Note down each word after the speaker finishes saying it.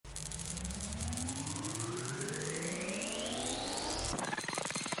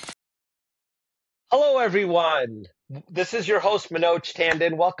Hello, everyone. This is your host, Manoj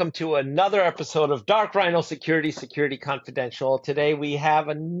Tandon. Welcome to another episode of Dark Rhino Security Confidential. Today, we have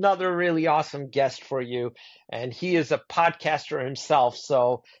another really awesome guest for you, and he is a podcaster himself,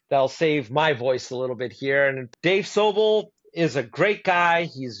 so that'll save my voice a little bit here. And Dave Sobel is a great guy.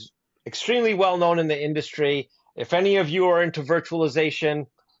 He's extremely well known in the industry. If any of you are into virtualization,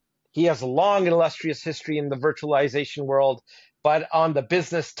 he has a long and illustrious history in the virtualization world, but on the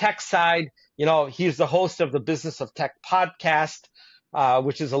business tech side, he's the host of the Business of Tech podcast,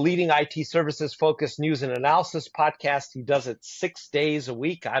 which is a leading IT services focused news and analysis podcast. He does it 6 days a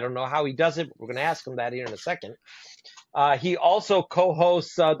week. I don't know how he does it, but we're going to ask him that here in a second. He also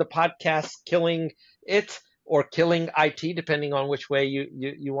co-hosts the podcast Killing It or Killing IT, depending on which way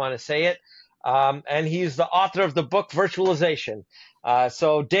you want to say it. And he's the author of the book Virtualization.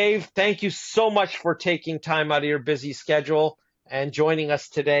 So, Dave, thank you so much for taking time out of your busy schedule and joining us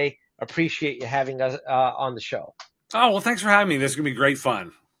today. Appreciate you having us on the show. Oh, well, thanks for having me. This is going to be great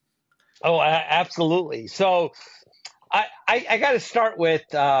fun. Oh, absolutely. So I got to start with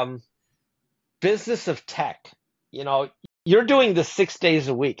Business of Tech. You're doing this 6 days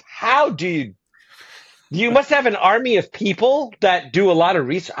a week. How do you must have an army of people that do a lot of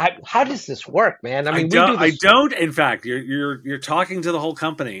research. How does this work, man? I mean, we do this. I don't. In fact, you're talking to the whole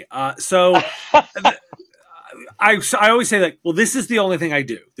company. So I always say that. Well, this is the only thing I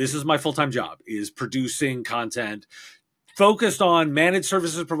do. This is my full-time job: is producing content focused on managed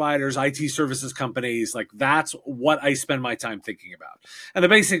services providers, IT services companies. Like that's what I spend my time thinking about. And the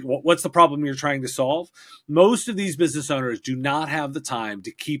basic, what's the problem you're trying to solve? Most of these business owners do not have the time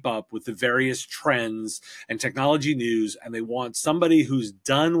to keep up with the various trends and technology news. And they want somebody who's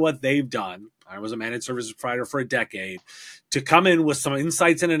done what they've done. I was a managed services provider for a decade, to come in with some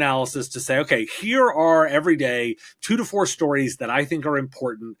insights and analysis to say, okay, here are every day 2 to 4 stories that I think are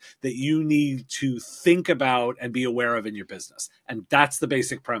important that you need to think about and be aware of in your business. And that's the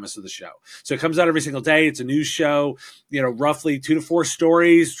basic premise of the show. So it comes out every single day. It's a news show, roughly 2 to 4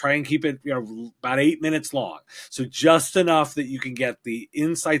 stories. Try and keep it, about 8 minutes long. So just enough that you can get the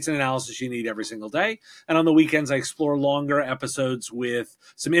insights and analysis you need every single day. And on the weekends, I explore longer episodes with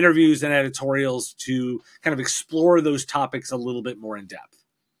some interviews and editorials to kind of explore those topics a little bit more in depth.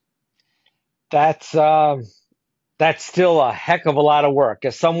 That's still a heck of a lot of work.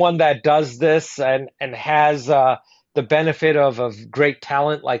 As someone that does this and has the benefit of great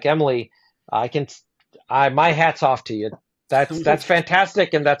talent like Emily, my hat's off to you. That's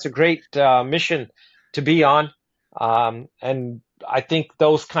fantastic, and that's a great mission to be on. And I think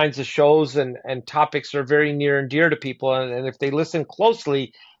those kinds of shows and topics are very near and dear to people. And if they listen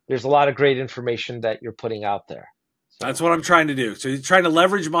closely, there's a lot of great information that you're putting out there. So that's what I'm trying to do. So trying to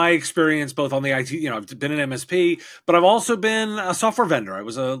leverage my experience both on the IT, I've been an MSP, but I've also been a software vendor. I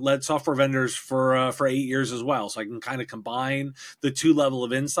was led software vendors for 8 years as well. So I can kind of combine the 2 level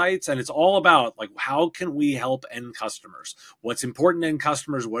of insights. And it's all about like, how can we help end customers? What's important to end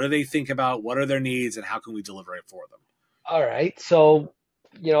customers? What do they think about? What are their needs? And how can we deliver it for them? All right. So,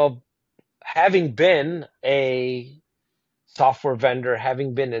 having been a software vendor,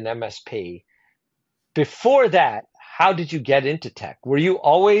 having been an MSP, before that, how did you get into tech? Were you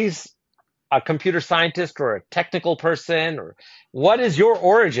always a computer scientist or a technical person, or what is your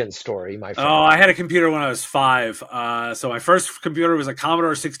origin story, my friend? Oh, I had a computer when I was 5. So my first computer was a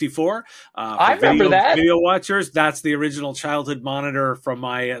Commodore 64. I remember that. Video watchers. That's the original childhood monitor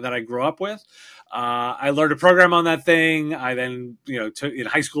that I grew up with. I learned to program on that thing. I then, in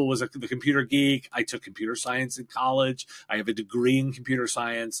high school was the computer geek. I took computer science in college. I have a degree in computer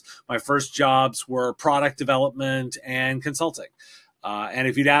science. My first jobs were product development and consulting. And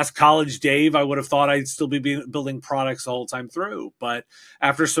if you'd asked college Dave, I would have thought I'd still be building products the whole time through. But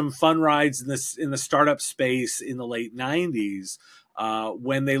after some fun rides in the startup space in the late 90s,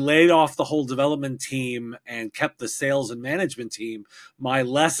 when they laid off the whole development team and kept the sales and management team, my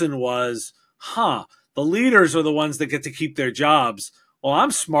lesson was, the leaders are the ones that get to keep their jobs. Well, I'm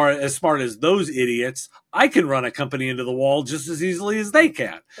smart as those idiots. I can run a company into the wall just as easily as they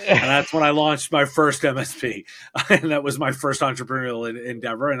can. And that's when I launched my first MSP. And that was my first entrepreneurial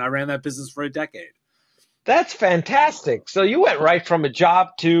endeavor. And I ran that business for a decade. That's fantastic. So you went right from a job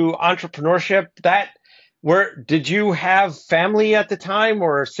to entrepreneurship. Did you have family at the time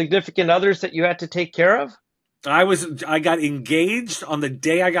or significant others that you had to take care of? I got engaged on the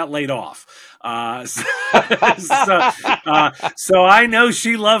day I got laid off. So I know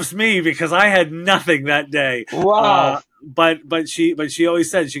she loves me because I had nothing that day. Wow. But she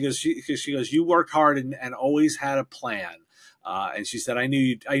always said, she goes, you worked hard and always had a plan. And she said, I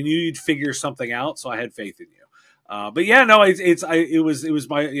knew you'd figure something out. So I had faith in you. But yeah, no, it was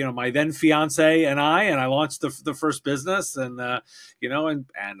my, my then fiance and I launched the first business, and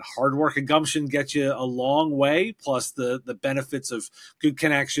and hard work and gumption get you a long way, plus the benefits of good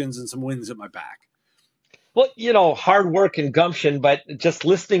connections and some wins at my back. Well, hard work and gumption, but just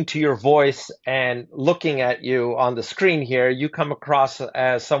listening to your voice and looking at you on the screen here, you come across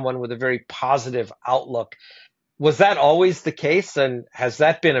as someone with a very positive outlook. Was that always the case? And has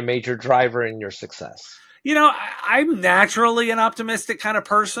that been a major driver in your success? I'm naturally an optimistic kind of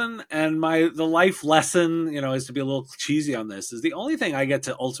person, and the life lesson, is to be a little cheesy on this, is the only thing I get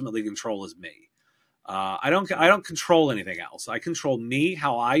to ultimately control is me. I don't control anything else. I control me,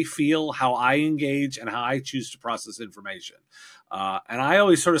 how I feel, how I engage, and how I choose to process information. And I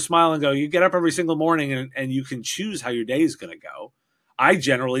always sort of smile and go, you get up every single morning and you can choose how your day is going to go. I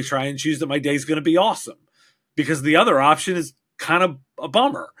generally try and choose that my day is going to be awesome, because the other option is kind of a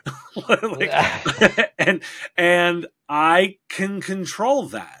bummer. and I can control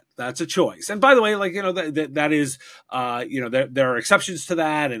that. That's a choice. And by the way, that is, there are exceptions to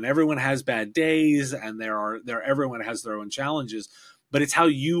that, and everyone has bad days, and everyone has their own challenges, but it's how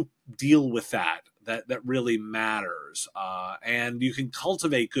you deal with that really matters. And you can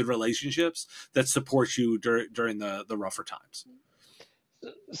cultivate good relationships that support you during the rougher times.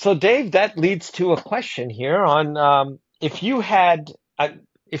 So, Dave, that leads to a question here on if you had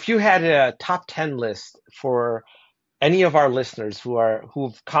a top 10 list for any of our listeners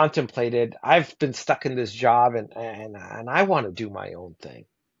who've contemplated, I've been stuck in this job and I want to do my own thing.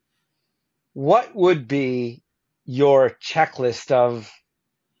 What would be your checklist of,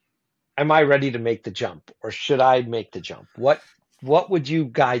 am I ready to make the jump, or should I make the jump? What would you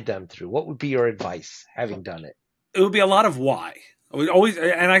guide them through? What would be your advice, having done it? It would be a lot of why. I would always,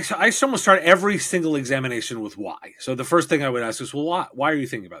 and I almost start every single examination with why. So the first thing I would ask is, well, why are you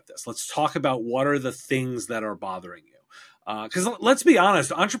thinking about this? Let's talk about what are the things that are bothering you. Because let's be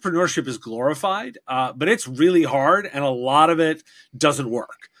honest, entrepreneurship is glorified, but it's really hard, and a lot of it doesn't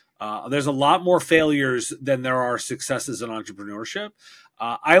work. There's a lot more failures than there are successes in entrepreneurship.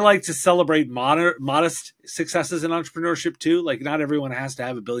 I like to celebrate modest successes in entrepreneurship too. Like, not everyone has to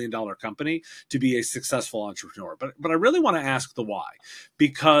have $1 billion company to be a successful entrepreneur. But I really want to ask the why,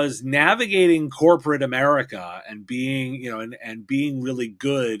 because navigating corporate America and being, and being really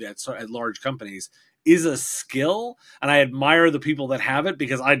good at large companies is a skill, and I admire the people that have it,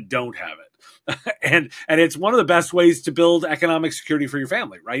 because I don't have it. and it's one of the best ways to build economic security for your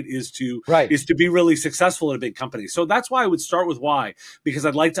family, right? Is to be really successful in a big company. So that's why I would start with why, because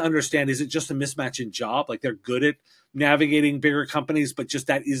I'd like to understand, is it just a mismatch in job? Like, they're good at navigating bigger companies, but just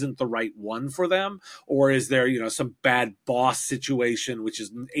that isn't the right one for them? Or is there, some bad boss situation, which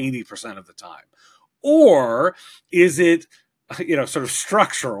is 80% of the time? Or is it, sort of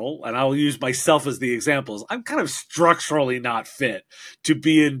structural, and I'll use myself as the examples. I'm kind of structurally not fit to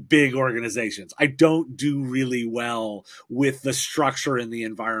be in big organizations. I don't do really well with the structure and the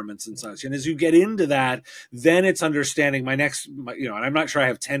environments and such. And as you get into that, then it's understanding and I'm not sure I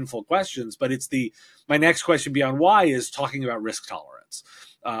have 10 full questions, but my next question beyond why is talking about risk tolerance.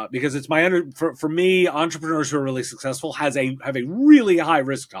 Because it's for me, entrepreneurs who are really successful have a really high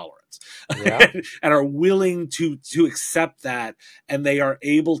risk tolerance. Yeah. And are willing to accept that, and they are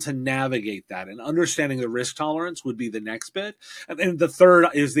able to navigate that, and understanding the risk tolerance would be the next bit. And then the third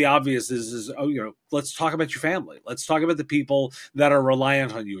is the obvious let's talk about your family. Let's talk about the people that are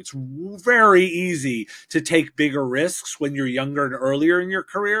reliant on you. It's very easy to take bigger risks when you're younger and earlier in your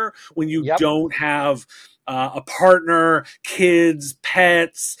career, when you don't have a partner, kids,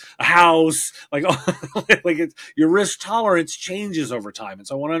 pets, a house, your risk tolerance changes over time. And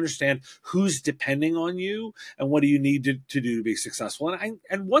so I want to understand who's depending on you and what do you need to do to be successful.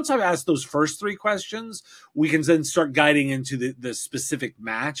 And once I've asked those first three questions, we can then start guiding into the specific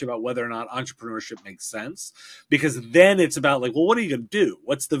match about whether or not entrepreneurship makes sense. Because then it's about what are you going to do?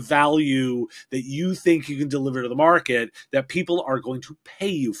 What's the value that you think you can deliver to the market that people are going to pay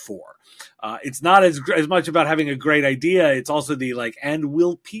you for? It's not as much about having a great idea. It's also and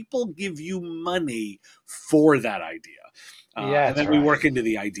will people give you money for that idea? And then we work into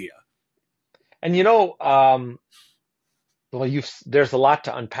the idea. And there's a lot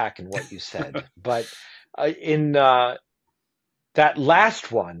to unpack in what you said, but in that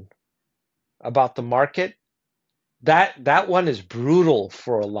last one about the market, that one is brutal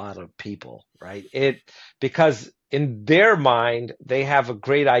for a lot of people, right? Because in their mind, they have a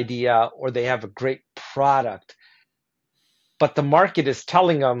great idea or they have a great product, but the market is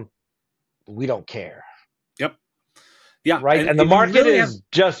telling them, we don't care. Yep. Yeah. Right. And the market is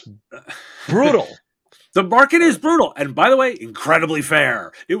just brutal. The market is brutal, and by the way, incredibly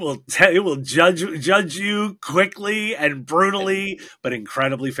fair. It will judge you quickly and brutally, but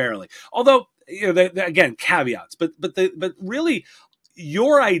incredibly fairly. Although, again, caveats, but really,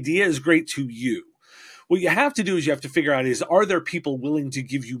 your idea is great to you. What you have to do is you have to figure out is, are there people willing to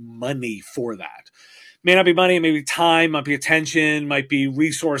give you money for that? May not be money, it may be time, might be attention, might be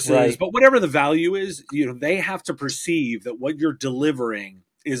resources, Right. but whatever the value is, they have to perceive that what you're delivering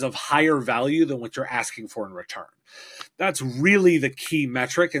is of higher value than what you're asking for in return. That's really the key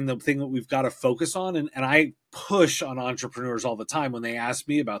metric and the thing that we've got to focus on. And I push on entrepreneurs all the time when they ask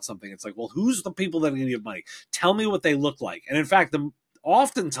me about something. It's like, well, who's the people that are going to give money? Tell me what they look like. And in fact,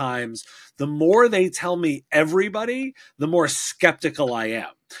 oftentimes, the more they tell me everybody, the more skeptical I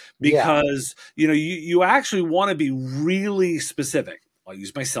am, because you actually want to be really specific. I'll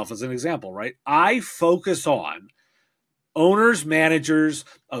use myself as an example, right? I focus on owners, managers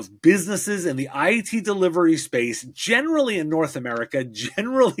of businesses in the IT delivery space, generally in North America,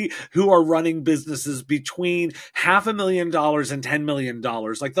 generally who are running businesses between $500,000 and $10 million.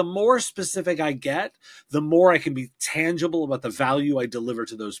 Like, the more specific I get, the more I can be tangible about the value I deliver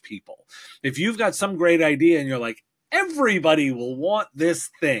to those people. If you've got some great idea and you're like, everybody will want this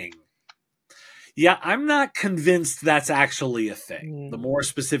thing, yeah, I'm not convinced that's actually a thing. The more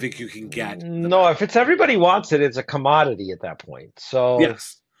specific you can get, the No, better. if it's everybody wants it, it's a commodity at that point. So,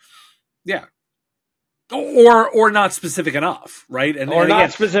 Yes. Yeah. Or not specific enough, right? or And not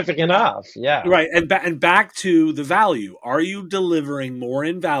again, specific enough. Yeah. right, and back to the value. Are you delivering more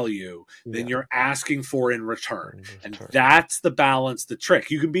in value than Yeah. you're asking for in return? In And return. that's the balance, the trick.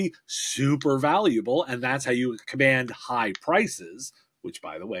 You can be super valuable, and that's how you command high prices, which,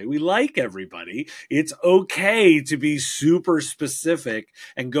 by the way, we like everybody. It's okay to be super specific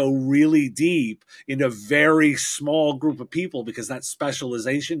and go really deep in a very small group of people, because that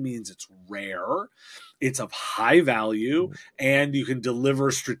specialization means it's rare, it's of high value, and you can deliver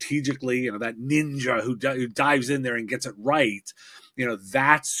strategically. That ninja who dives in there and gets it right,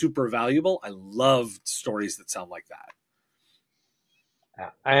 that's super valuable. I love stories that sound like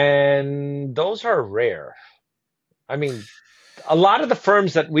that. And those are rare. I mean, a lot of the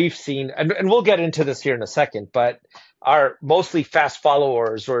firms that we've seen, and we'll get into this here in a second, but are mostly fast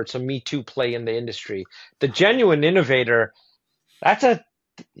followers, or it's a Me Too play in the industry. The genuine innovator,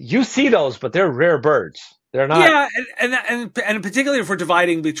 you see those, but they're rare birds. They're not. Yeah, and particularly if we're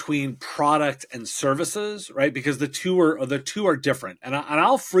dividing between product and services, right? Because the two are different. And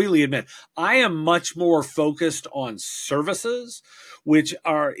I'll freely admit, I am much more focused on services, which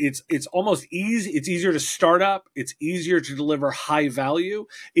are it's almost easy. It's easier to start up. It's easier to deliver high value.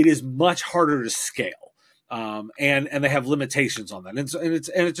 It is much harder to scale. And they have limitations on that,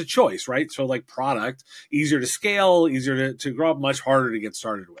 and it's a choice, right? So, like, product, easier to scale, easier to grow up, much harder to get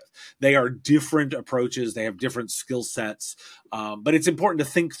started with. They are different approaches. They have different skill sets, but it's important to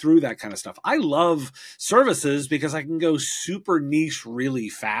think through that kind of stuff. I love services because I can go super niche really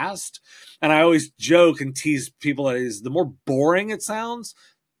fast, and I always joke and tease people that is the more boring it sounds,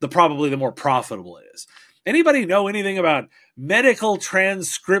 probably the more profitable it is. Anybody know anything about medical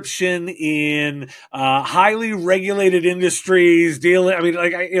transcription in highly regulated industries?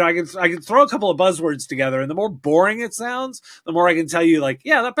 I can throw a couple of buzzwords together, and the more boring it sounds, the more I can tell you, like,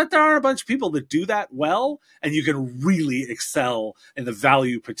 yeah, I bet there are a bunch of people that do that well, and you can really excel in the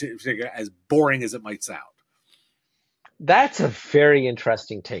value, as boring as it might sound. That's a very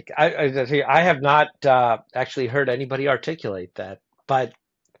interesting take. I have not actually heard anybody articulate that, but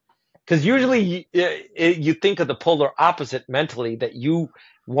because usually you think of the polar opposite mentally, that you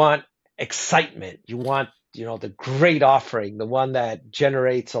want excitement, you want the great offering, the one that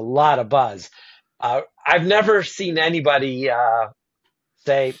generates a lot of buzz. I've never seen anybody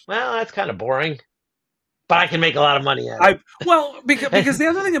say, "Well, that's kind of boring, but I can make a lot of money at Because the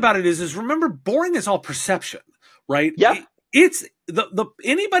other thing about it is remember, boring is all perception, right? Yep. It's the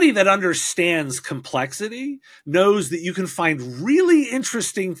anybody that understands complexity knows that you can find really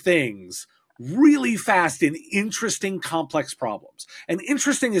interesting things really fast in interesting, complex problems. And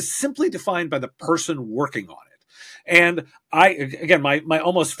interesting is simply defined by the person working on it. And my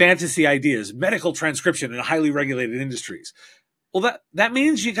almost fantasy ideas, medical transcription in highly regulated industries. Well, that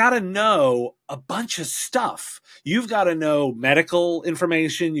means you got to know a bunch of stuff. You've got to know medical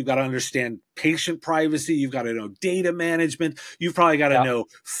information. You've got to understand patient privacy. You've got to know data management. You've probably got to Yep. know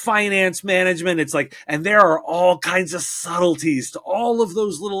finance management. It's like, and there are all kinds of subtleties to all of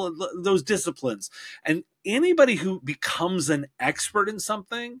those disciplines. And anybody who becomes an expert in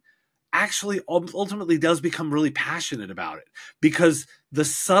something actually ultimately does become really passionate about it, because the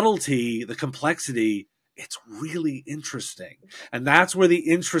subtlety, the complexity it's really interesting. And that's where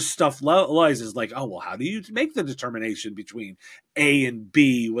the interest stuff lies, is like, oh, well, how do you make the determination between A and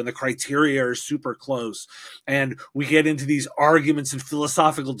B when the criteria are super close? And we get into these arguments and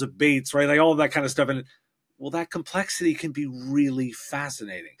philosophical debates, right? Like all of that kind of stuff. And well, that complexity can be really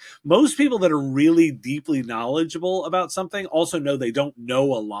fascinating. Most people that are really deeply knowledgeable about something also know they don't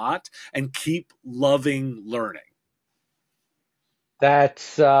know a lot and keep loving learning.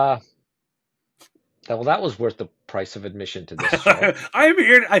 That's well, that was worth the price of admission to this show. I'm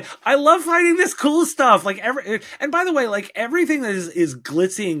here. I love finding this cool stuff. Like and by the way, like everything that is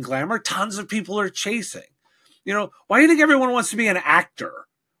glitzy and glamour, tons of people are chasing. You know, why do you think everyone wants to be an actor?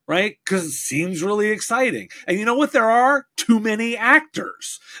 Right? Because it seems really exciting. And you know what? There are too many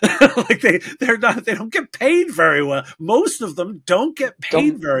actors. Like they don't get paid very well. Most of them don't get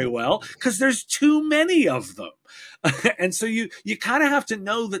paid very well because there's too many of them. And so you kind of have to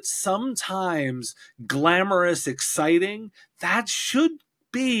know that sometimes glamorous, exciting, that should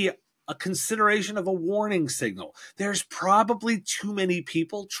be a consideration of a warning signal. There's probably too many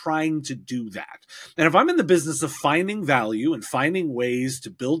people trying to do that. And if I'm in the business of finding value and finding ways to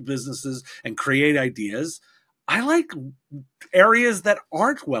build businesses and create ideas, I like areas that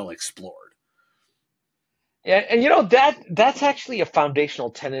aren't well explored. And that's actually a foundational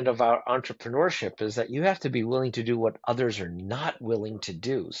tenet of our entrepreneurship, is that you have to be willing to do what others are not willing to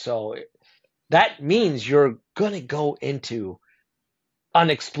do. So that means you're going to go into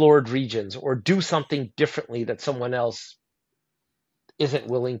unexplored regions or do something differently that someone else isn't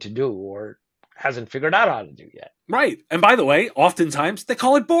willing to do or hasn't figured out how to do yet. Right. And by the way, oftentimes they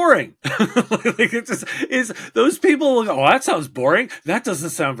call it boring. Like those people will go, oh, that sounds boring. That doesn't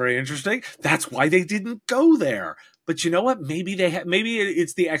sound very interesting. That's why they didn't go there. But you know what? Maybe maybe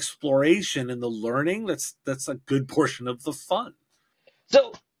it's the exploration and the learning that's a good portion of the fun.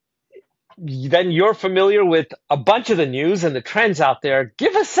 So then you're familiar with a bunch of the news and the trends out there.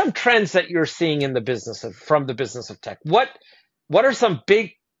 Give us some trends that you're seeing in the from the business of tech. What are some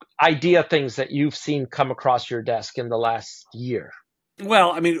big idea things that you've seen come across your desk in the last year?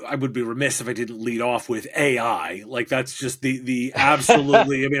 Well, I mean, I would be remiss if I didn't lead off with AI. Like that's just the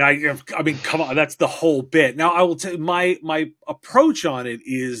absolutely. I mean, come on, that's the whole bit. Now, I will tell my approach on it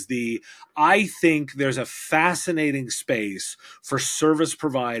is I think there's a fascinating space for service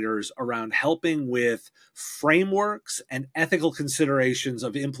providers around helping with frameworks and ethical considerations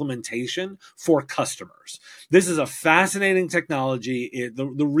of implementation for customers. This is a fascinating technology.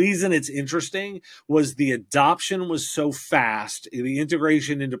 The reason it's interesting was the adoption was so fast, the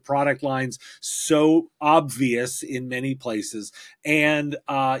integration into product lines so obvious in many places, and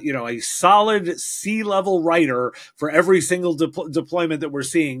a solid C-level writer for every single deployment that we're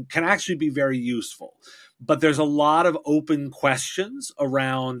seeing can actually be very useful. But there's a lot of open questions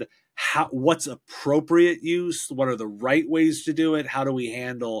around what's appropriate use, what are the right ways to do it, how do we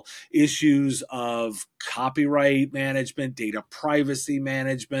handle issues of copyright management, data privacy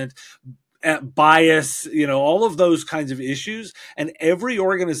management, bias, all of those kinds of issues. And every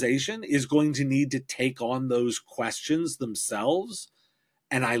organization is going to need to take on those questions themselves.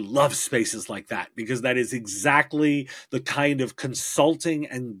 And I love spaces like that because that is exactly the kind of consulting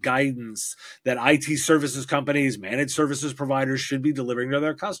and guidance that IT services companies, managed services providers should be delivering to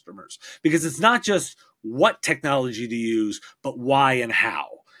their customers. Because it's not just what technology to use, but why and how.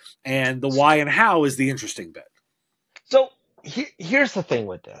 And the why and how is the interesting bit. So here's the thing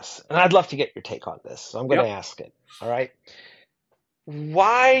with this, and I'd love to get your take on this. So I'm going to ask it. All right.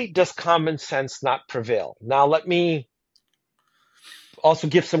 Why does common sense not prevail? Now, let me also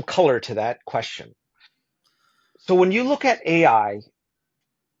give some color to that question. So when you look at AI,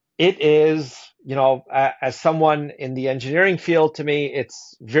 it is, as someone in the engineering field, to me,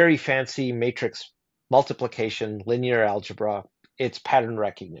 it's very fancy matrix multiplication, linear algebra. It's pattern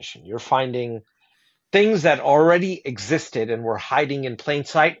recognition. You're finding things that already existed and were hiding in plain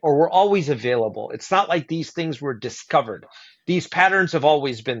sight or were always available. It's not like these things were discovered. These patterns have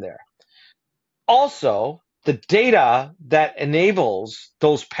always been there. Also, the data that enables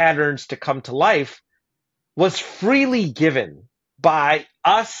those patterns to come to life was freely given by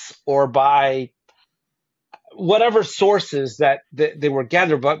us or by whatever sources that they were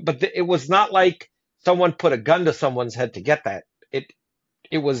gathered, but it was not like someone put a gun to someone's head to get that.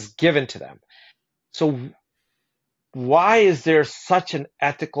 It was given to them. So why is there such an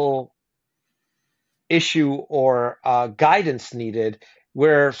ethical issue or guidance needed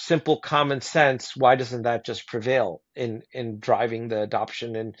where simple common sense, why doesn't that just prevail in driving the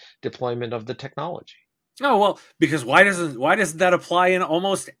adoption and deployment of the technology? Oh, well, because why doesn't that apply in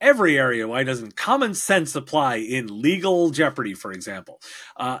almost every area? Why doesn't common sense apply in legal jeopardy, for example?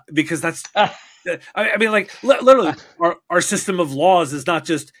 Because that's I mean, like literally, our system of laws is not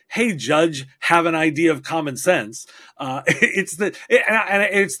just, "Hey, judge, have an idea of common sense." It's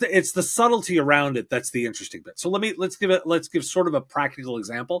it's the subtlety around it that's the interesting bit. So let's give sort of a practical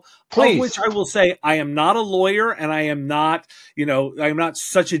example, of which Please. I will say I am not a lawyer and I am not, I am not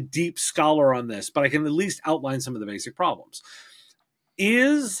such a deep scholar on this, but I can at least outline some of the basic problems.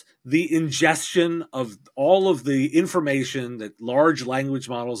 Is the ingestion of all of the information that large language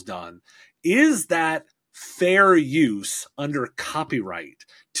models done, is that fair use under copyright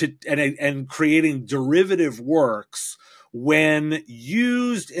and creating derivative works when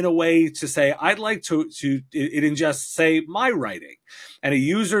used in a way to say, I'd like to it ingests, say, my writing, and a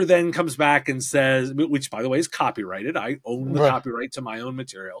user then comes back and says, which by the way is copyrighted, I own the copyright to my own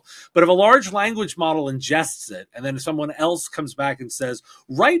material, but if a large language model ingests it and then someone else comes back and says,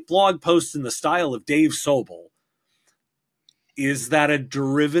 write blog posts in the style of Dave Sobel, is that a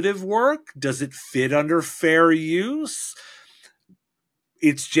derivative work? Does it fit under fair use?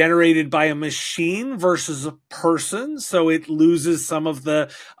 It's generated by a machine versus a person, so it loses some of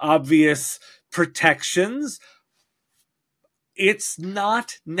the obvious protections. It's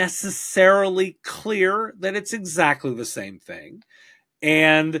not necessarily clear that it's exactly the same thing.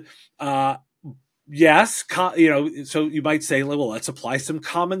 And yes, so you might say, well, let's apply some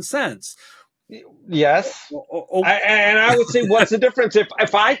common sense. Yes. And I would say, what's the difference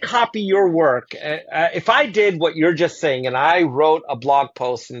if I copy your work? If I did what you're just saying and I wrote a blog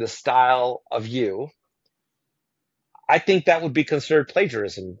post in the style of you, I think that would be considered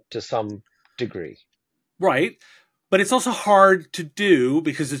plagiarism to some degree. Right. But it's also hard to do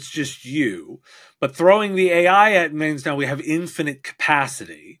because it's just you. But throwing the AI at means now we have infinite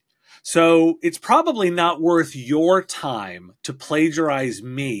capacity. So it's probably not worth your time to plagiarize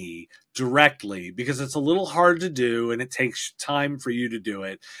me directly because it's a little hard to do and it takes time for you to do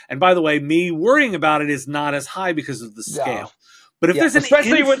it. And by the way, me worrying about it is not as high because of the scale. But if there's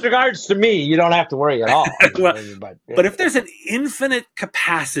especially with regards to me, you don't have to worry at all. Well, but if there's an infinite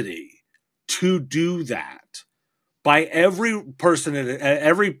capacity to do that by every person,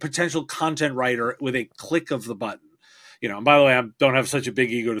 every potential content writer with a click of the button, and by the way, I don't have such a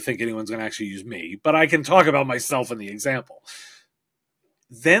big ego to think anyone's going to actually use me, but I can talk about myself in the example.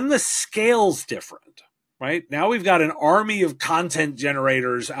 Then the scale's different, right? Now we've got an army of content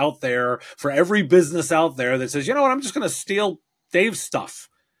generators out there for every business out there that says, you know what, I'm just going to steal Dave's stuff.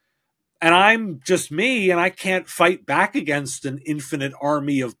 And I'm just me, and I can't fight back against an infinite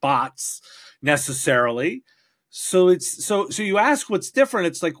army of bots necessarily. So you ask what's different.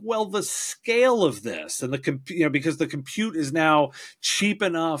 It's like, well, the scale of this and because the compute is now cheap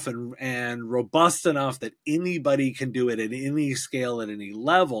enough and robust enough that anybody can do it at any scale at any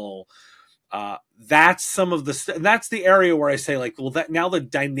level. That's that's the area where I say, like, well, that now the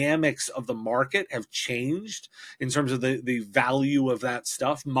dynamics of the market have changed in terms of the value of that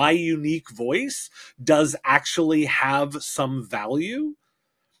stuff. My unique voice does actually have some value.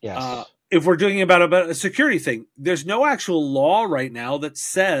 Yes. If we're doing about a security thing, there's no actual law right now that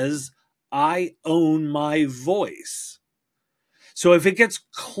says I own my voice. So if it gets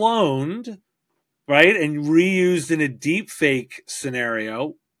cloned, right, and reused in a deep fake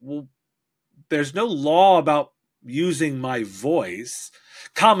scenario, well, there's no law about using my voice.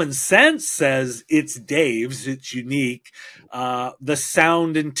 Common sense says it's Dave's, it's unique. The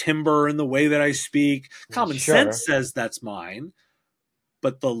sound and timbre and the way that I speak, common sense says that's mine.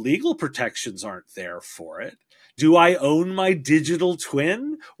 But the legal protections aren't there for it. Do I own my digital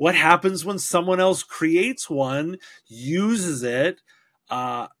twin? What happens when someone else creates one, uses it?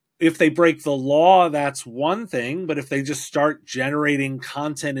 If they break the law, that's one thing. But if they just start generating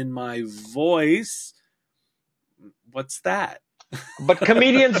content in my voice, what's that? But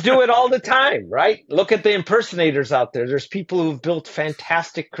comedians do it all the time, right? Look at the impersonators out there. There's people who've built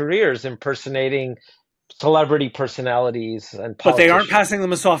fantastic careers impersonating celebrity personalities and politicians. But they aren't passing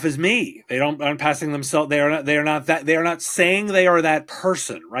themselves off as me. Aren't passing themselves. They are not saying they are that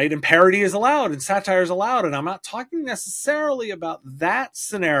person, right? And parody is allowed and satire is allowed. And I'm not talking necessarily about that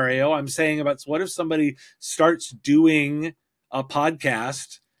scenario. I'm saying about what if somebody starts doing a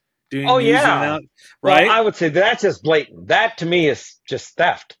podcast, doing news right? Well, I would say that's just blatant. That to me is just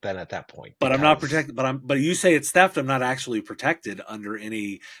theft. Then at that point, but I'm not protected. But you say it's theft. I'm not actually protected under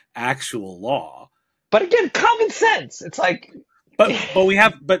any actual law. But again, common sense. It's like, but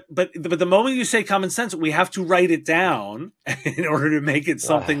the moment you say common sense, we have to write it down in order to make it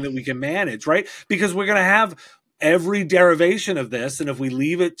something that we can manage, right? Because we're going to have every derivation of this, and if we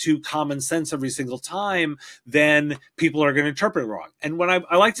leave it to common sense every single time, then people are going to interpret it wrong. And when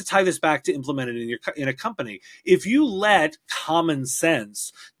I like to tie this back to implement it in a company, if you let common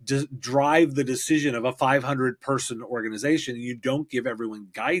sense drive the decision of a 500-person organization, and you don't give everyone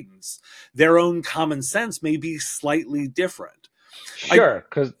guidance, their own common sense may be slightly different. Sure,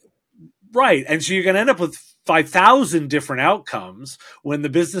 because right, and so you're going to end up with 5,000 different outcomes when the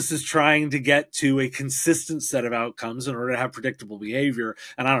business is trying to get to a consistent set of outcomes in order to have predictable behavior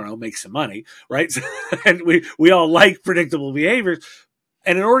and, I don't know, make some money, right? And we all like predictable behaviors.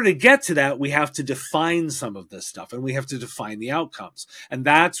 And in order to get to that, we have to define some of this stuff, and we have to define the outcomes. And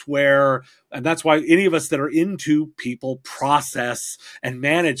that's why any of us that are into people, process, and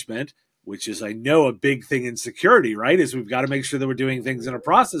management, which is, I know, a big thing in security, right? Is we've got to make sure that we're doing things in a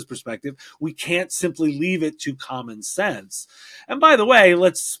process perspective. We can't simply leave it to common sense. And by the way,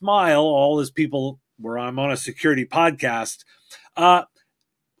 let's smile, all as people, where I'm on a security podcast.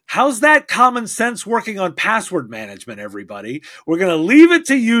 How's that common sense working on password management, everybody? We're going to leave it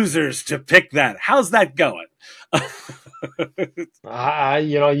to users to pick that. How's that going?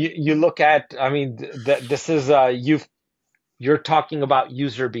 you look at, I mean, this is you're talking about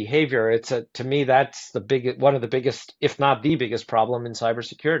user behavior. To me, that's one of the biggest, if not the biggest problem in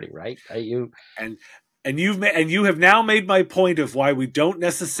cybersecurity, right? And you have now made my point of why we don't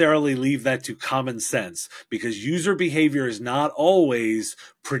necessarily leave that to common sense, because user behavior is not always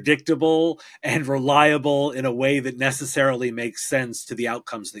predictable and reliable in a way that necessarily makes sense to the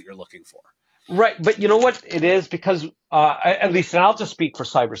outcomes that you're looking for. Right, but you know what it is? Because at least, and I'll just speak for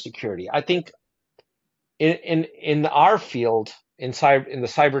cybersecurity. I think in our field, in the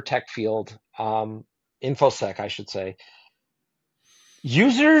cyber tech field, infosec, I should say,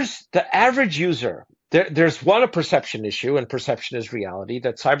 the average user, there's a perception issue, and perception is reality,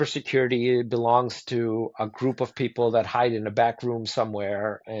 that cybersecurity belongs to a group of people that hide in a back room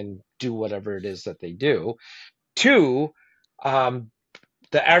somewhere and do whatever it is that they do. Two, the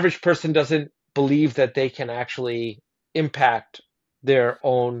average person doesn't believe that they can actually impact their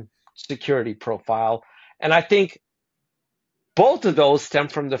own security profile. And I think both of those stem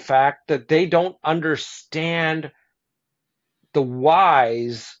from the fact that they don't understand the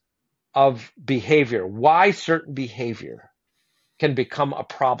whys of behavior, why certain behavior can become a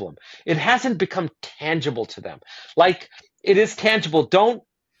problem. It hasn't become tangible to them. Like, it is tangible. Don't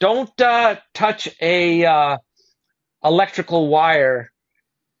touch a electrical wire,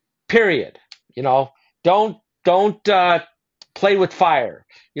 period. Don't play with fire.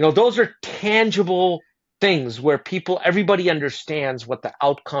 Those are tangible things where everybody understands what the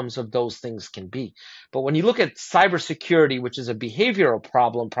outcomes of those things can be. But when you look at cybersecurity, which is a behavioral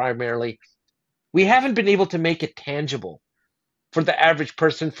problem primarily, we haven't been able to make it tangible for the average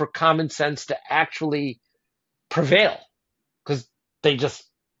person, for common sense to actually prevail, because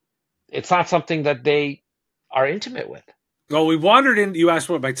it's not something that they are intimate with. Well, we wandered in. You asked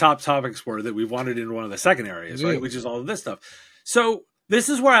what my top topics were, that we've wandered into one of the second areas, right? Which is all of this stuff. So this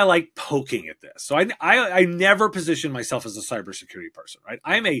is where I like poking at this. So I never position myself as a cybersecurity person, right?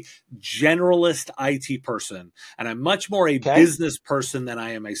 I'm a generalist IT person, and I'm much more a business person than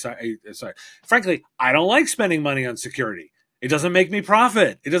I am Frankly, I don't like spending money on security. It doesn't make me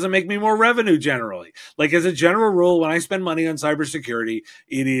profit. It doesn't make me more revenue generally. Like, as a general rule, when I spend money on cybersecurity,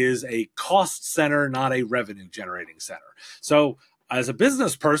 it is a cost center, not a revenue generating center. So as a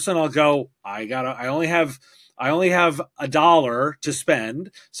business person, I'll go, I only have $1 to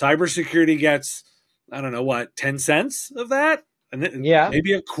spend. Cybersecurity gets, I don't know what, 10 cents of that? And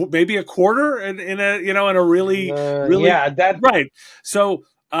maybe a quarter in a really right. So,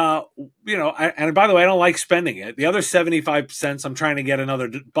 and by the way, I don't like spending it. The other 75 cents, I'm trying to get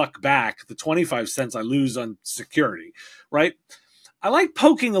another buck back. The 25 cents I lose on security, right? I like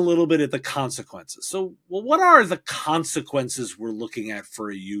poking a little bit at the consequences. So, what are the consequences we're looking at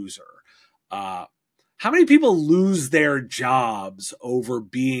for a user? How many people lose their jobs over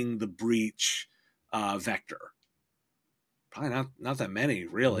being the breach vector? Probably not that many,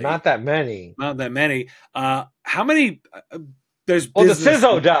 really. Not that many. How many? The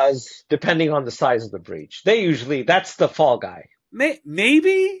CISO does, depending on the size of the breach. That's the fall guy.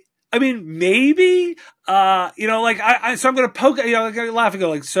 Maybe. I mean, maybe. So I'm going to poke. I'm going to laugh and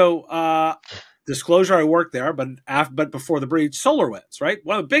go disclosure, I worked there, but before the breach, SolarWinds, right?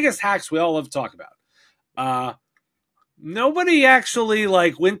 One of the biggest hacks we all love to talk about. Nobody actually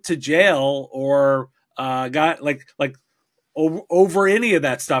went to jail or got over any of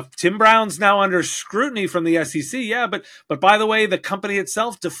that stuff. Tim Brown's now under scrutiny from the SEC. Yeah, but by the way, the company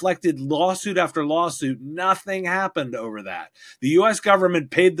itself deflected lawsuit after lawsuit. Nothing happened over that. The U.S.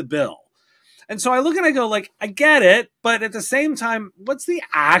 government paid the bill. And so I look and I go, like, I get it, but at the same time, what's the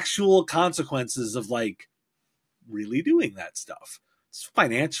actual consequences of like really doing that stuff? It's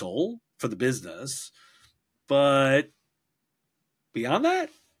financial for the business, but beyond that,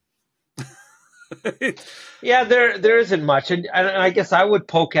 Yeah, there isn't much, and I guess I would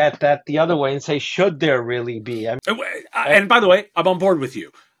poke at that the other way and say, should there really be? and by the way, I'm on board with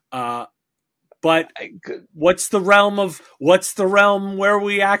you. But what's the realm where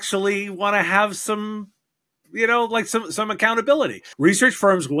we actually want to have some, like some accountability? Research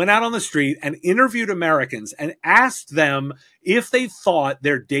firms went out on the street and interviewed Americans and asked them if they thought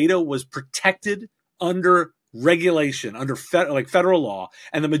their data was protected under regulation, under federal law,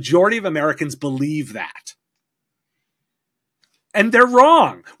 and the majority of Americans believe that. And they're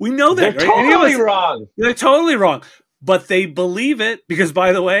wrong. We know that. They're totally wrong. They're totally wrong. But they believe it because,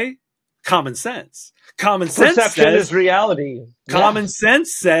 by the way, common sense. Perception is reality. Common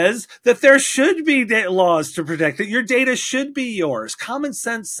sense says that there should be laws to protect it. Your data should be yours. Common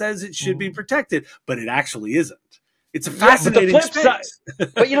sense says it should be protected, but it actually isn't. It's a fascinating space.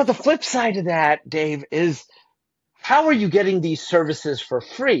 But the flip side of that, Dave, is how are you getting these services for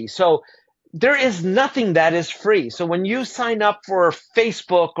free? So there is nothing that is free. So when you sign up for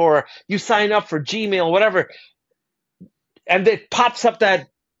Facebook or you sign up for Gmail, whatever, and it pops up that,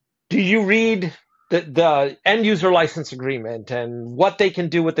 do you read the end user license agreement and what they can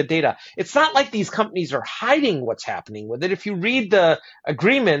do with the data? It's not like these companies are hiding what's happening with it. If you read the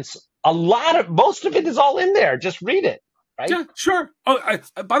agreements, most of it is all in there. Just read it, right? Yeah, sure. Oh,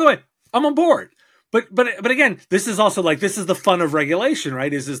 by the way, I'm on board. But again, this is also like, this is the fun of regulation,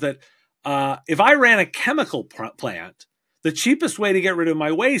 right? Is that if I ran a chemical plant, the cheapest way to get rid of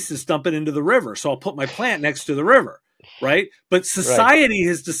my waste is dump it into the river. So I'll put my plant next to the river. Right. But society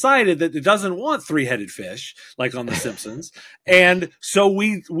has decided that it doesn't want three-headed fish like on The Simpsons. And so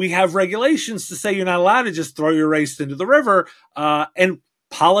we have regulations to say you're not allowed to just throw your waste into the river. And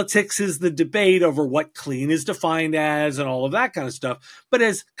politics is the debate over what clean is defined as and all of that kind of stuff. But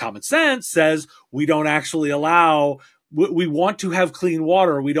as common sense says, we don't actually allow. We want to have clean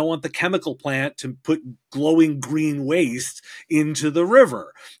water. We don't want the chemical plant to put glowing green waste into the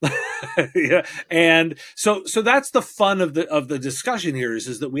river. Yeah. And so that's the fun of the discussion here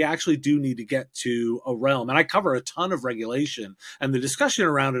is that we actually do need to get to a realm. And I cover a ton of regulation and the discussion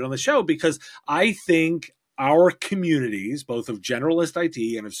around it on the show because I think our communities, both of generalist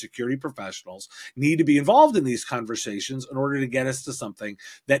IT and of security professionals, need to be involved in these conversations in order to get us to something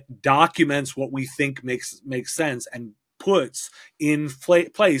that documents what we think makes sense and puts in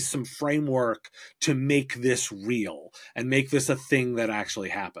place some framework to make this real and make this a thing that actually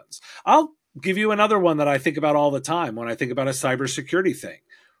happens. I'll give you another one that I think about all the time when I think about a cybersecurity thing.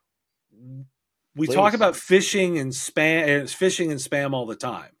 We talk about phishing and spam all the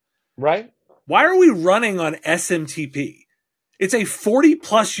time. Right. Why are we running on SMTP? It's a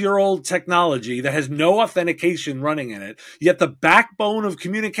 40-plus-year-old technology that has no authentication running in it, yet the backbone of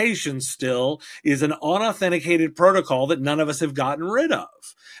communication still is an unauthenticated protocol that none of us have gotten rid of.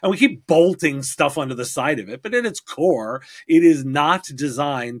 And we keep bolting stuff onto the side of it, but at its core, it is not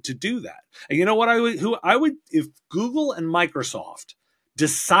designed to do that. And you know what I would if Google and Microsoft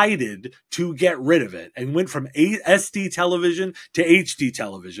decided to get rid of it and went from SD television to HD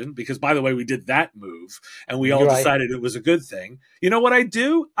television, because by the way, we did that move and we all decided it was a good thing. You know what I'd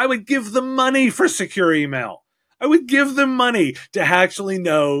do? I would give them money for secure email. I would give them money to actually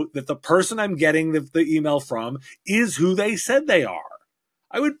know that the person I'm getting the email from is who they said they are.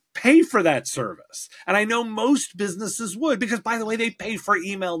 I would pay for that service. And I know most businesses would, because by the way, they pay for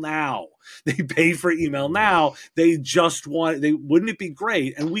email now. They pay for email now. They just wouldn't it be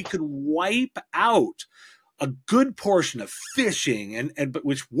great? And we could wipe out a good portion of phishing but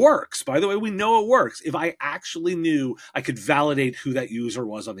which works. By the way, we know it works. If I actually knew I could validate who that user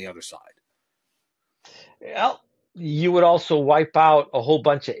was on the other side. Well, you would also wipe out a whole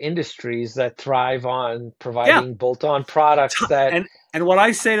bunch of industries that thrive on providing bolt-on products and what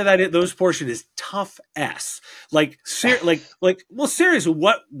I say to those portion is tough S. Seriously,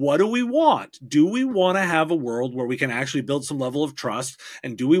 what do we want? Do we want to have a world where we can actually build some level of trust?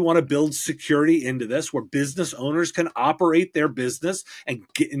 And do we want to build security into this where business owners can operate their business and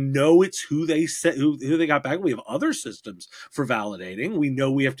know it's who they said, who they got back? We have other systems for validating. We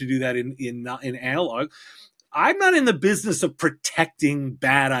know we have to do that in analog. I'm not in the business of protecting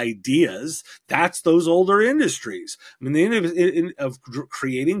bad ideas. That's those older industries. I'm in the end of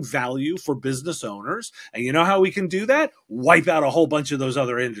creating value for business owners. And you know how we can do that? Wipe out a whole bunch of those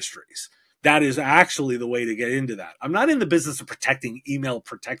other industries. That is actually the way to get into that. I'm not in the business of protecting email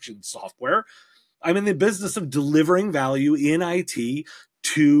protection software. I'm in the business of delivering value in IT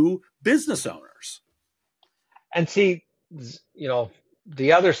to business owners. And see,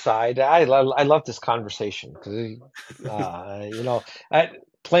 the other side, I love this conversation because,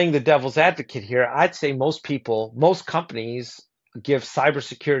 playing the devil's advocate here, I'd say most companies give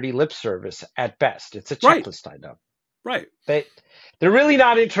cybersecurity lip service at best. It's a Right. checklist item. Right. They're really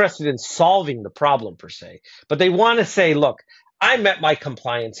not interested in solving the problem per se, but they want to say, look, I met my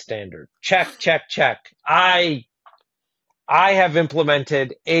compliance standard. Check, check, check. I have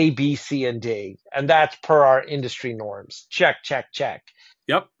implemented A, B, C, and D, and that's per our industry norms. Check, check, check.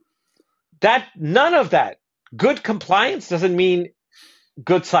 Yep. None of that. Good compliance doesn't mean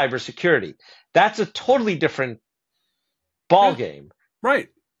good cybersecurity. That's a totally different ball game. Right.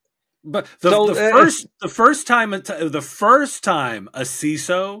 But the first time a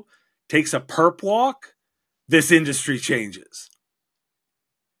CISO takes a perp walk, this industry changes.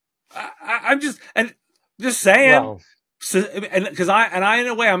 I'm just saying. Well, So, because I in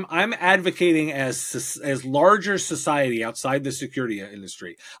a way I'm advocating as larger society outside the security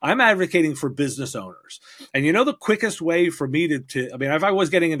industry. I'm advocating for business owners, and the quickest way for me to I mean, if I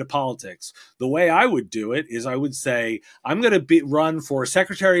was getting into politics, the way I would do it is I would say I'm going to run for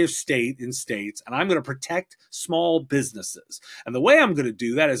Secretary of State in states, and I'm going to protect small businesses. And the way I'm going to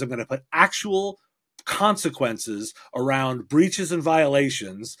do that is I'm going to put actual consequences around breaches and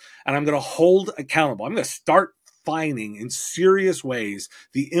violations, and I'm going to hold accountable. I'm going to start fining in serious ways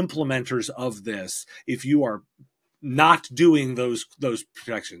the implementers of this if you are not doing those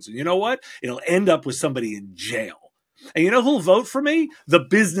protections. And you know what? It'll end up with somebody in jail. And you know who'll vote for me? The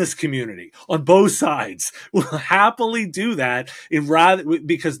business community on both sides will happily do that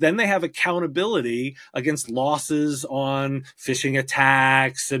because then they have accountability against losses on phishing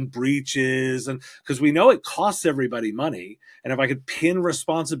attacks and breaches. And because we know it costs everybody money. And if I could pin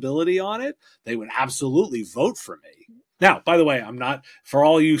responsibility on it, they would absolutely vote for me. Now, by the way, I'm not, for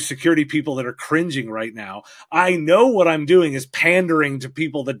all you security people that are cringing right now, I know what I'm doing is pandering to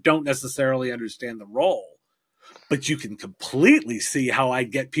people that don't necessarily understand the role. But you can completely see how I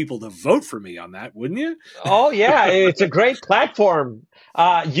get people to vote for me on that, wouldn't you? Oh yeah, it's a great platform.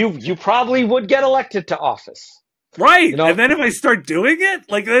 You probably would get elected to office, right? And then if I start doing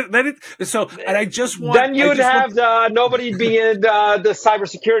it, and I just want, then you'd have nobody'd be in the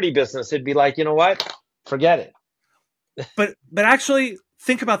cybersecurity business. It'd be like, you know what, forget it. But actually,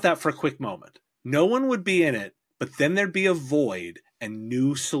 think about that for a quick moment. No one would be in it, but then there'd be a void. And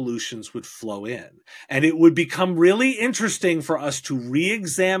new solutions would flow in. And it would become really interesting for us to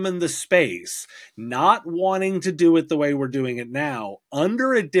re-examine the space, not wanting to do it the way we're doing it now,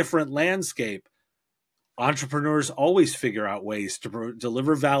 under a different landscape. Entrepreneurs always figure out ways to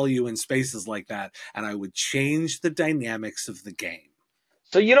deliver value in spaces like that. And I would change the dynamics of the game.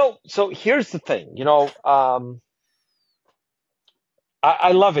 So here's the thing,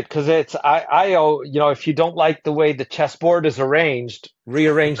 I love it because if you don't like the way the chessboard is arranged,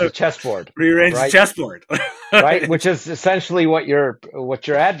 rearrange the chessboard. Rearrange the chessboard, right? Which is essentially what you're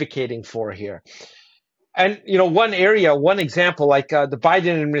advocating for here. And one example, like the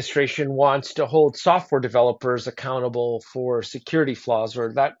Biden administration wants to hold software developers accountable for security flaws,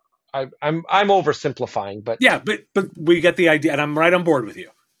 or that I'm oversimplifying, but yeah, but we get the idea, and I'm right on board with you.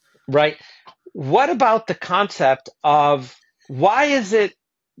 Right. What about the concept of why is it,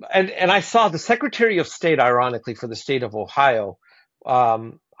 and I saw the Secretary of State, ironically, for the state of Ohio,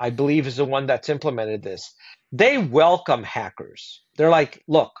 I believe is the one that's implemented this. They welcome hackers. They're like,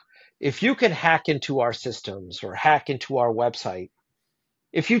 look, if you can hack into our systems or hack into our website,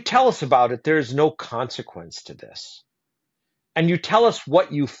 if you tell us about it, there is no consequence to this. And you tell us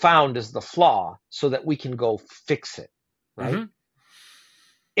what you found is the flaw so that we can go fix it, right?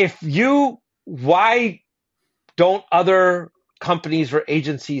 Mm-hmm. Why don't other companies or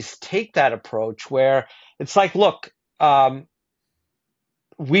agencies take that approach where it's like, look,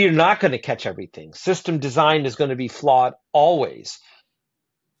 we're not going to catch everything. System design is going to be flawed always.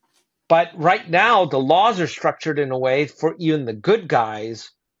 But right now, the laws are structured in a way for even the good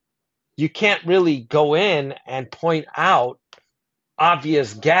guys, you can't really go in and point out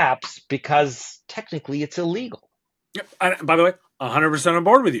obvious gaps because technically it's illegal. Yep. And by the way, 100% on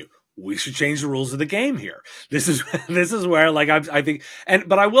board with you. We should change the rules of the game here. This is where, like, I think,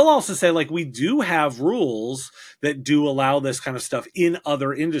 but I will also say, like, we do have rules that do allow this kind of stuff in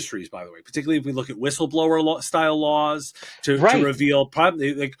other industries, by the way, particularly if we look at whistleblower style laws to reveal,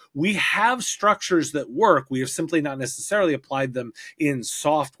 like, we have structures that work. We have simply not necessarily applied them in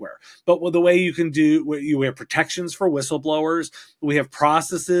software, but with the way you can do, we have protections for whistleblowers. We have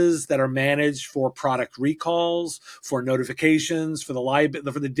processes that are managed for product recalls, for notifications, for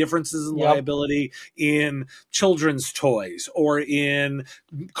the different taxes and Yep. liability in children's toys or in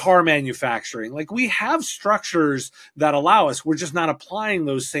car manufacturing. Like, we have structures that allow us. We're just not applying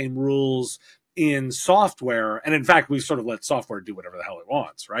those same rules in software. And in fact, we sort of let software do whatever the hell it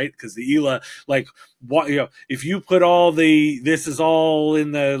wants, right? Because the ELA, like, what, if you put this is all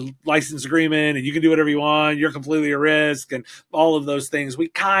in the license agreement and you can do whatever you want, you're completely at risk, and all of those things, we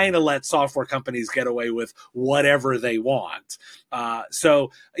kind of let software companies get away with whatever they want.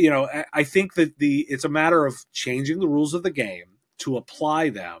 So I think that it's a matter of changing the rules of the game to apply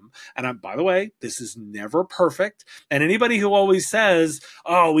them. And by the way, this is never perfect. And anybody who always says,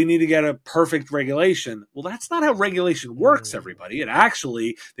 oh, we need to get a perfect regulation, well, that's not how regulation works, everybody. It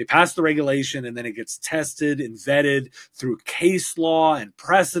actually, they pass the regulation and then it gets tested and vetted through case law and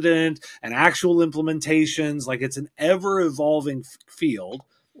precedent and actual implementations. Like, it's an ever-evolving field.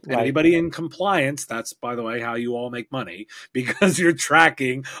 And Right. anybody in compliance, that's, by the way, how you all make money, because you're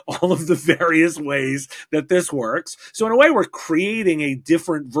tracking all of the various ways that this works. So in a way, we're creating a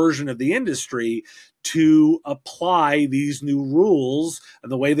different version of the industry to apply these new rules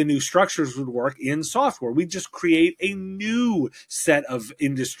and the way the new structures would work in software. We just create a new set of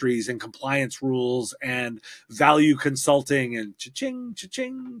industries and compliance rules and value consulting and cha-ching,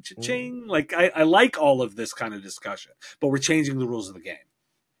 cha-ching, cha-ching. Like, I like all of this kind of discussion, but we're changing the rules of the game.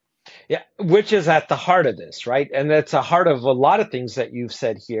 Yeah, which is at the heart of this, right? And that's the heart of a lot of things that you've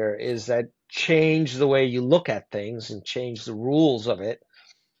said here, is that change the way you look at things and change the rules of it.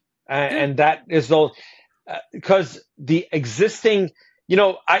 Yeah. And that is though, because the existing,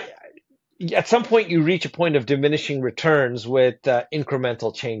 at some point you reach a point of diminishing returns with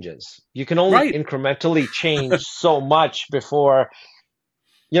incremental changes. You can only Right. incrementally change so much before,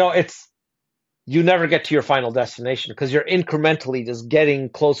 you never get to your final destination because you're incrementally just getting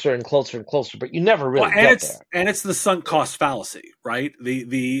closer and closer and closer, but you never really get there. And it's the sunk cost fallacy, right?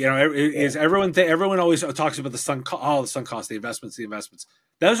 Is everyone always talks about the sunk cost, the investments.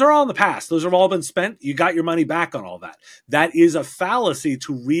 Those are all in the past. Those have all been spent. You got your money back on all that. That is a fallacy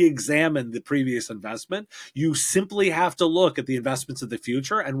to re-examine the previous investment. You simply have to look at the investments of the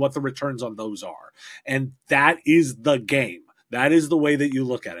future and what the returns on those are. And that is the game. That is the way that you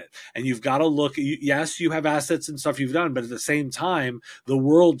look at it. And you've got to look, yes, you have assets and stuff you've done, but at the same time, the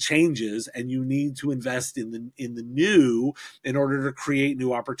world changes and you need to invest in the new in order to create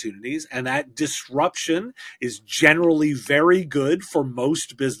new opportunities. And that disruption is generally very good for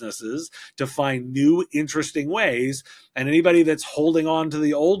most businesses to find new, interesting ways. And anybody that's holding on to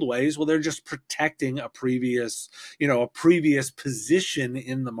the old ways, well, they're just protecting a previous position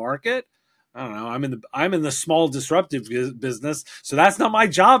in the market. I don't know. I'm in the small disruptive business, so that's not my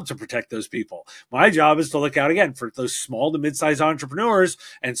job to protect those people. My job is to look out again for those small to mid-sized entrepreneurs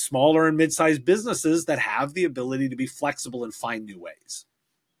and smaller and mid-sized businesses that have the ability to be flexible and find new ways.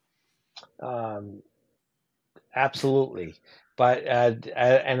 Absolutely. But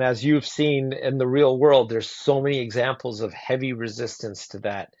and as you've seen in the real world, there's so many examples of heavy resistance to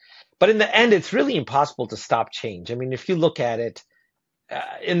that. But in the end, it's really impossible to stop change. I mean, if you look at it,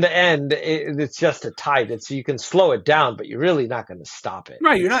 in the end, it's just a tide. You can slow it down, but you're really not going to stop it.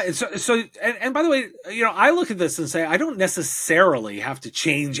 Right, you're not. And by the way, I look at this and say, I don't necessarily have to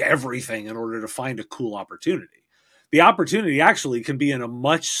change everything in order to find a cool opportunity. The opportunity actually can be in a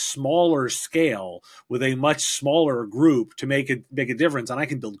much smaller scale with a much smaller group to make a difference. And I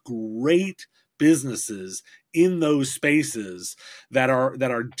can build great businesses in those spaces that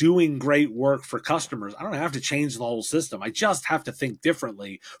are doing great work for customers. I don't have to change the whole system. I just have to think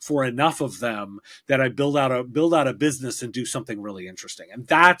differently for enough of them that I build out a business and do something really interesting. And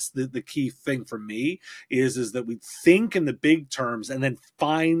that's the key thing for me is that we think in the big terms and then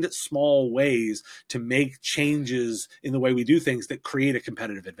find small ways to make changes in the way we do things that create a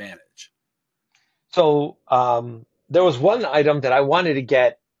competitive advantage. So there was one item that I wanted to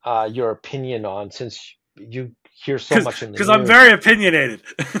get your opinion on, since you hear so much in the news. Because I'm very opinionated.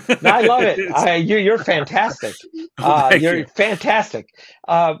 No, I love it. You're fantastic. You're fantastic.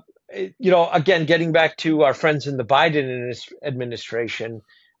 Again, getting back to our friends in the Biden administration,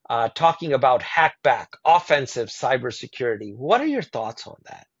 talking about hackback, offensive cybersecurity. What are your thoughts on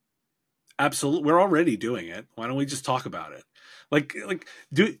that? Absolutely. We're already doing it. Why don't we just talk about it?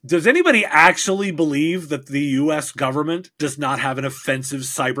 Does anybody actually believe that the U.S. government does not have an offensive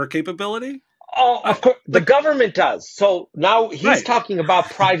cyber capability? Oh, of course, the government does. So now he's right. talking about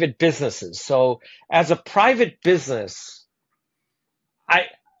private businesses. So as a private business,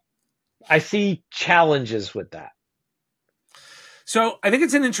 I see challenges with that. So I think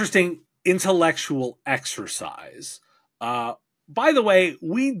it's an interesting intellectual exercise. By the way,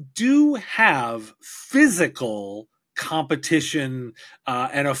 we do have physical competition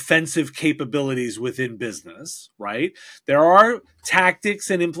and offensive capabilities within business, right? There are tactics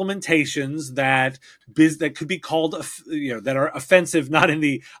and implementations that could be called, that are offensive, not in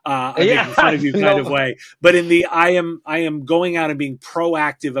the I'm making fun of you kind of way, but in the I am going out and being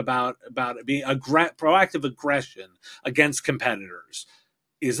proactive about being proactive aggression against competitors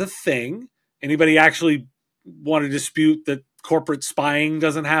is a thing. Anybody actually want to dispute that corporate spying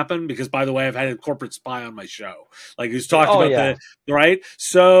doesn't happen? Because, by the way, I've had a corporate spy on my show, like who's talked about the right.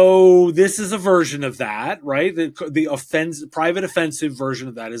 So this is a version of that, right? The private offensive version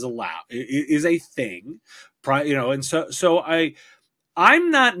of that is a thing, and so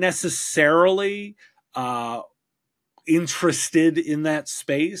I'm not necessarily interested in that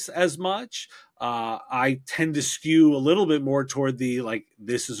space as much. I tend to skew a little bit more toward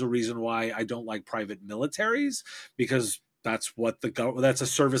this is a reason why I don't like private militaries, because that's a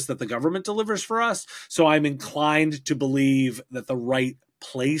service that the government delivers for us. So I'm inclined to believe that the right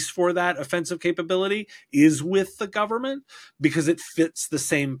place for that offensive capability is with the government because it fits the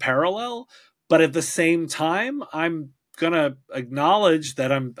same parallel. But at the same time, I'm going to acknowledge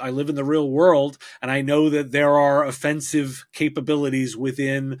that I live in the real world, and I know that there are offensive capabilities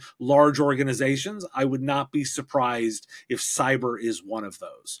within large organizations. I would not be surprised if cyber is one of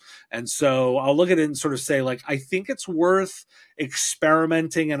those. And so I'll look at it and sort of say, I think it's worth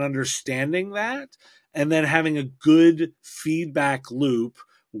experimenting and understanding that, and then having a good feedback loop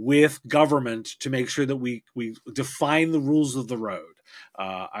with government to make sure that we define the rules of the road.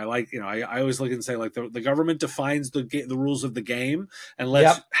 I always look and say, the government defines the rules of the game, and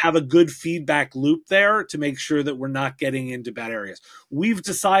let's have a good feedback loop there to make sure that we're not getting into bad areas. We've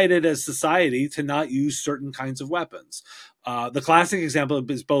decided as society to not use certain kinds of weapons. The classic example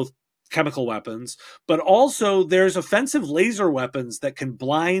is both chemical weapons, but also there's offensive laser weapons that can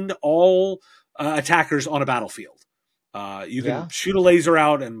blind all attackers on a battlefield. You can shoot a laser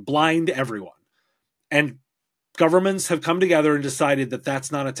out and blind everyone. And governments have come together and decided that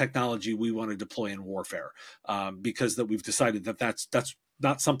that's not a technology we want to deploy in warfare, because that we've decided that that's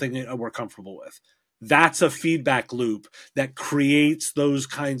not something that we're comfortable with. That's a feedback loop that creates those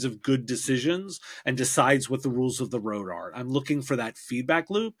kinds of good decisions and decides what the rules of the road are. I'm looking for that feedback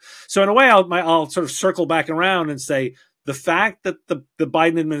loop. So in a way, I'll sort of circle back around and say the fact that the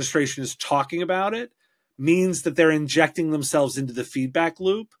Biden administration is talking about it means that they're injecting themselves into the feedback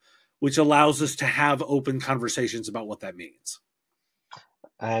loop, which allows us to have open conversations about what that means.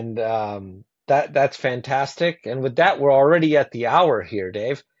 And that's fantastic. And with that, we're already at the hour here,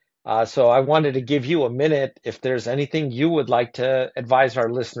 Dave. So I wanted to give you a minute. If there's anything you would like to advise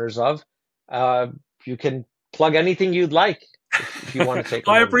our listeners of, you can plug anything you'd like. If you want to take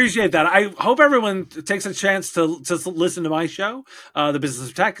I appreciate that. I hope everyone takes a chance to listen to my show, The Business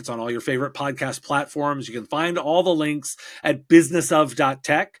of Tech. It's on all your favorite podcast platforms. You can find all the links at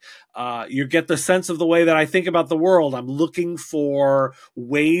businessof.tech. You get the sense of the way that I think about the world. I'm looking for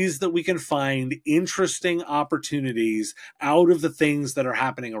ways that we can find interesting opportunities out of the things that are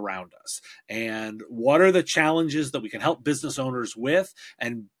happening around us. And what are the challenges that we can help business owners with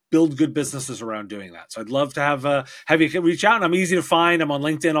and build good businesses around doing that. So I'd love to have you reach out. And I'm easy to find. I'm on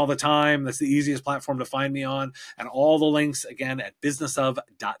LinkedIn all the time. That's the easiest platform to find me on. And all the links, again, at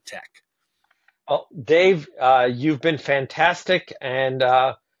businessof.tech. Well, Dave, you've been fantastic. And,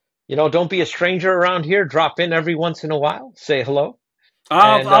 don't be a stranger around here. Drop in every once in a while. Say hello.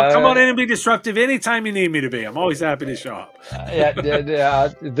 I'll come on in and be disruptive anytime you need me to be. I'm always happy to show up.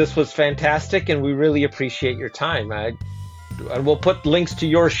 This was fantastic, and we really appreciate your time. And we'll put links to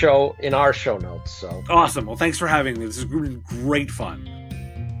your show in our show notes. So awesome. Well, thanks for having me. This has been great fun.